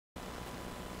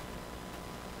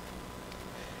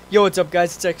Yo, what's up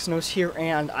guys, it's Xnos here,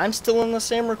 and I'm still in the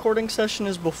same recording session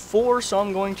as before, so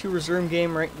I'm going to resume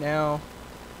game right now.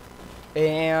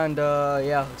 And,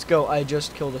 yeah, let's go. I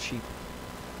just killed a sheep.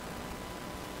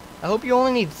 I hope you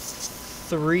only need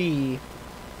 3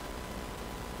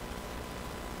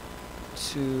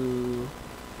 to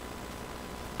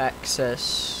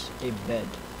access a bed.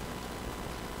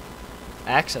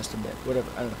 Access to bed, whatever,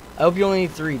 I don't know. I hope you only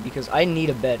need 3, because I need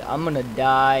a bed. I'm gonna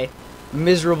die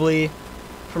miserably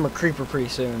from a creeper pretty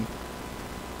soon.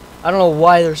 I don't know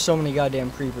why there's so many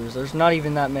goddamn creepers. There's not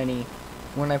even that many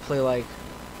when I play like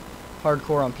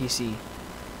hardcore on PC.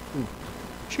 Ooh.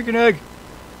 Chicken egg.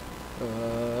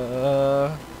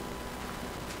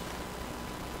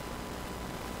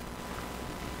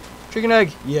 Chicken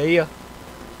egg. Yeah.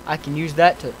 I can use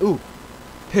that to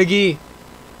piggy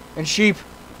and sheep.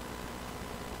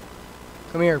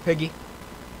 Come here, piggy.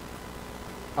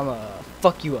 I'm gonna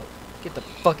fuck you up. Get the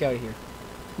fuck out of here.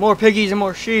 More piggies and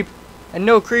more sheep, and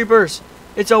no creepers.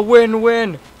 It's a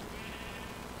win-win.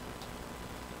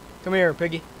 Come here,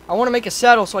 piggy. I want to make a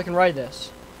saddle so I can ride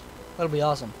this. That'll be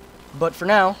awesome. But for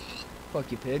now,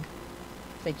 fuck you, pig.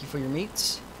 Thank you for your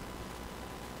meats.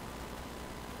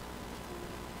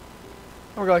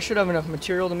 Oh my god, I should have enough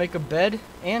material to make a bed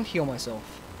and heal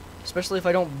myself. Especially if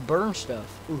I don't burn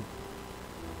stuff. Ooh.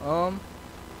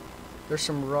 There's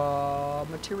some raw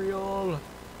material.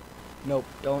 Nope,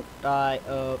 don't die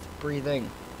of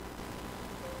breathing.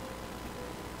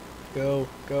 Go.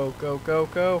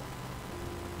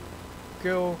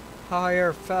 Go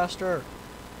higher, faster.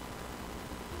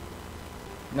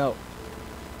 No.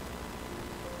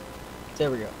 There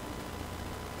we go.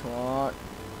 Come on.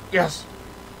 Yes!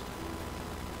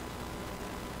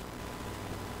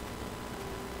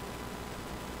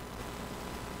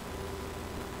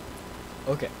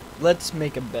 Okay. Let's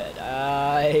make a bed.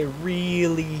 I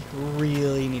really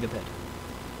need a bed.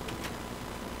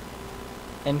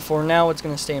 And for now, it's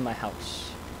gonna stay in my house.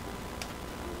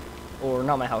 Or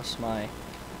not my house, my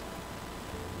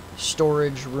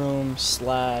storage room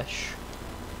slash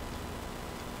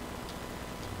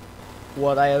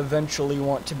what I eventually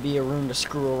want to be a room to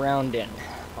screw around in.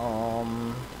 I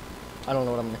don't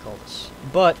know what I'm gonna call this.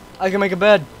 But I can make a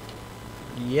bed.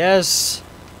 Yes.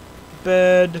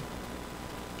 Bed.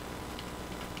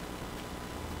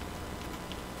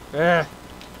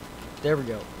 There we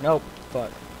go. Nope. Fuck.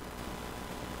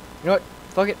 You know what?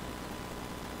 Fuck it.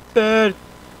 Bed.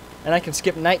 And I can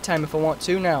skip nighttime if I want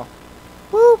to now.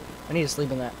 Woo! I need to sleep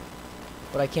in that.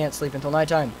 But I can't sleep until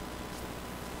nighttime.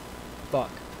 Fuck.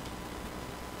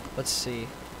 Let's see.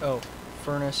 Oh.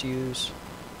 Furnace use.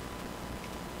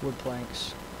 Wood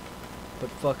planks. But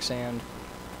fuck sand.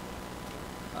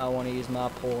 I want to use my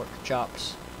pork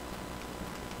chops.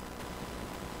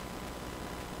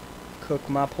 Cook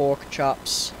my pork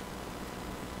chops.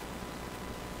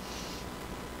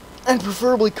 And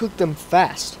preferably cook them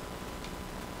fast.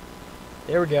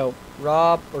 There we go.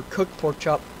 Raw or cooked pork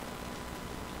chop.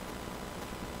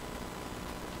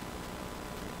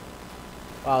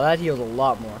 Wow, that heals a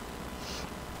lot more.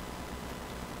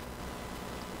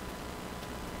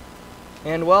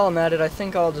 And while I'm at it, I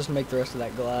think I'll just make the rest of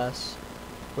that glass.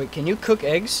 Wait, can you cook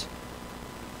eggs?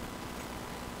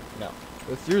 No.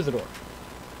 Go through the door.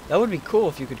 That would be cool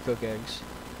if you could cook eggs.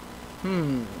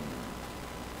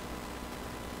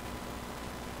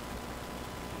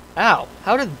 Ow!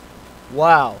 How did...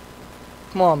 Wow.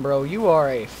 Come on, bro. You are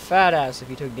a fat ass if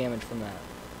you took damage from that.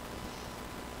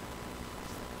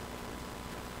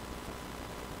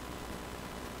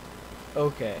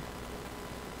 Okay.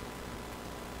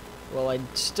 Well, I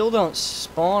still don't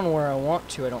spawn where I want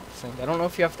to, I don't think. I don't know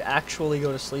if you have to actually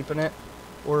go to sleep in it,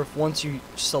 or if once you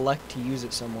select to use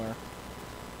it somewhere,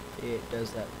 it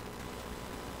does that.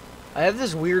 I have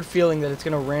this weird feeling that it's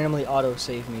going to randomly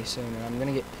auto-save me soon, and I'm going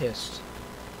to get pissed.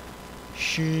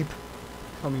 Sheep.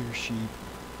 Come here, sheep.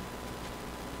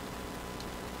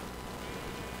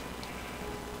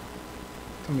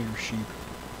 Come here, sheep.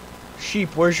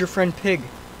 Sheep, where's your friend Pig?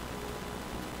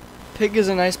 Pig is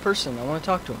a nice person. I want to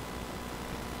talk to him.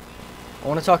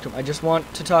 I just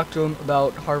want to talk to him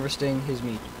about harvesting his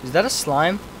meat. Is that a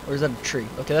slime? Or is that a tree?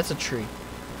 Okay, that's a tree.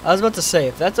 I was about to say,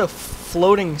 if that's a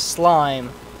floating slime,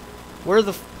 where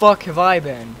the fuck have I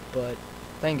been? But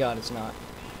thank God it's not.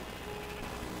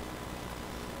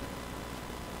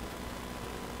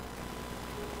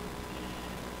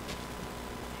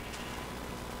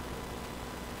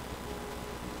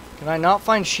 Can I not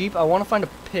find sheep? I want to find a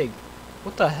pig.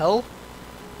 What the hell?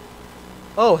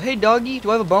 Oh, hey doggy,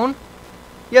 do I have a bone?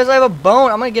 Yes, I have a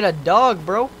bone. I'm gonna get a dog,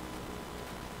 bro.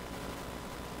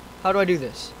 How do I do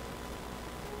this?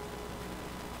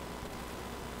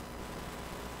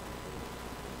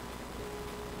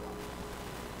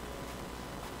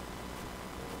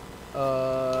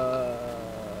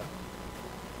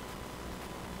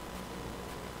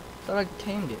 Thought I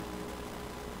tamed it.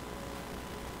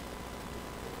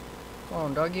 Come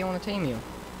on, doggy, I want to tame you.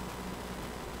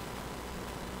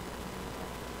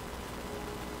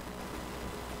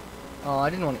 Oh, I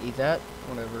didn't want to eat that.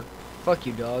 Whatever. Fuck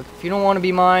you, dog. If you don't want to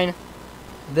be mine,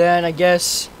 then I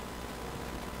guess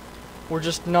we're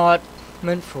just not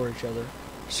meant for each other.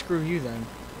 Screw you, then.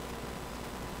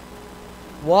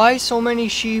 Why so many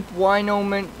sheep? Why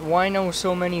no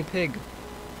so many pig?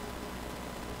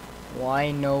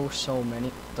 Why no so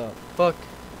many? The fuck?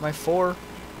 My 4?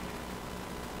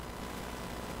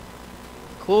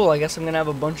 Cool, I guess I'm gonna have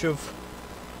a bunch of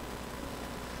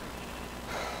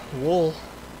wool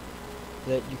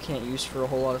that you can't use for a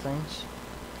whole lot of things.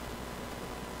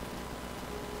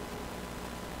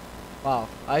 Wow,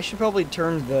 I should probably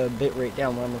turn the bitrate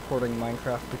down when I'm recording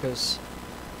Minecraft, because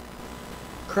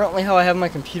currently how I have my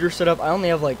computer set up, I only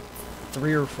have like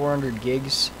 300 or 400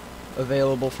 gigs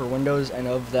available for Windows, and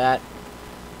of that,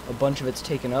 a bunch of it's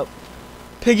taken up.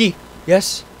 Piggy!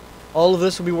 Yes! All of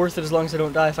this will be worth it as long as I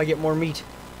don't die if I get more meat.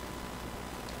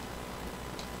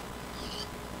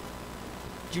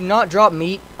 Do not drop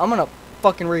meat. I'm gonna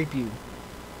fucking rape you.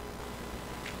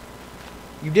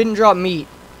 You didn't drop meat,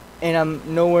 and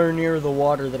I'm nowhere near the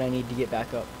water that I need to get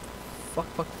back up. Fuck,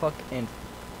 fuck, fuck, and...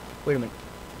 Wait a minute.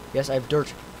 Yes, I have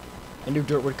dirt. I knew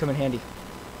dirt would come in handy.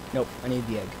 Nope, I need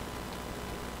the egg.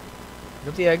 Pick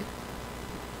up the egg.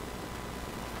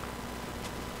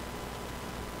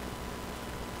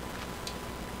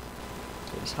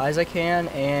 Get as high as I can,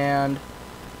 and...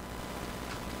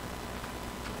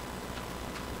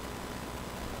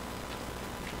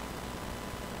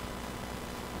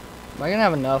 Am I gonna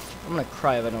have enough? I'm gonna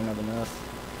cry if I don't have enough.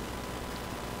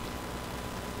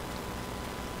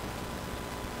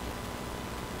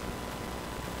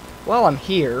 While I'm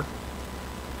here,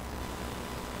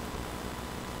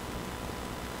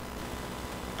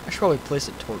 I should probably place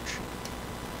a torch.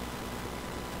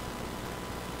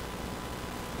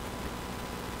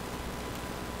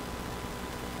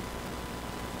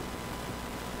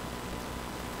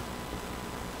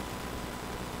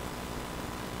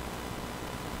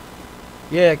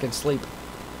 Yeah, I can sleep.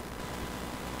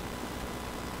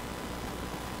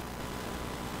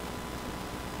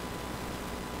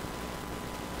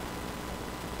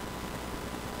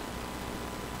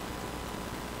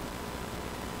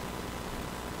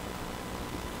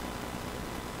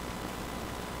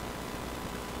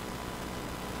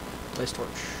 Place torch.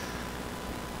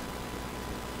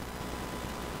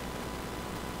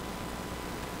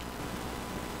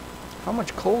 How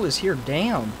much coal is here?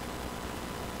 Damn.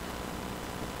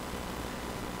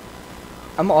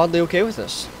 I'm oddly okay with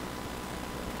this.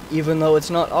 Even though it's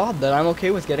not odd that I'm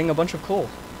okay with getting a bunch of coal.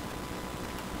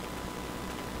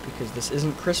 Because this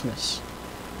isn't Christmas.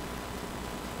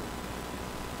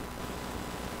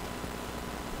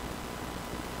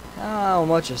 How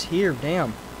much is here?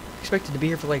 Damn. Expected to be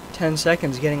here for like 10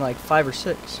 seconds, getting like 5 or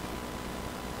 6.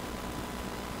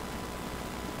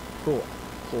 Cool.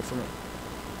 Cool for me.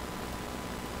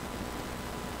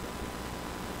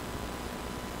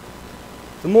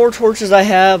 The more torches I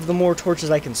have, the more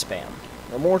torches I can spam.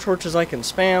 The more torches I can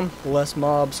spam, the less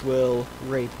mobs will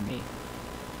rape me.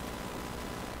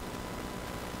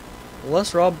 The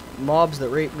less mobs that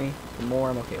rape me, the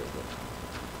more I'm okay with it.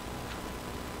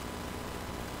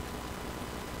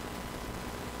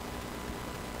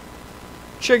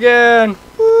 Chicken!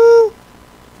 Woo!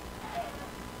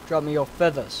 Drop me your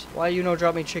feathers. Why you no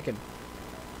drop me chicken?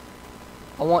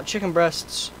 I want chicken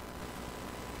breasts.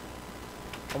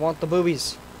 I want the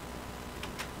boobies.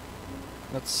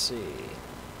 Let's see.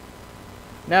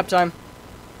 Nap time.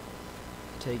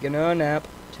 Taking a nap.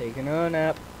 Taking a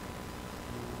nap.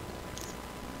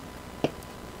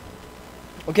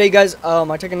 Okay, guys.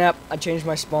 I took a nap. I changed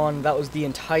my spawn. That was the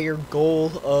entire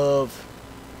goal of,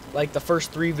 like, the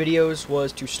first 3 videos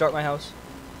was to start my house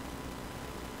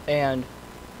and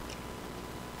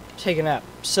take a nap.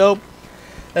 So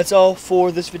that's all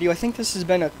for this video. I think this has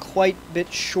been a quite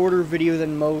bit shorter video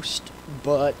than most,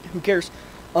 but who cares?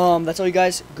 That's all, you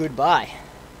guys. Goodbye.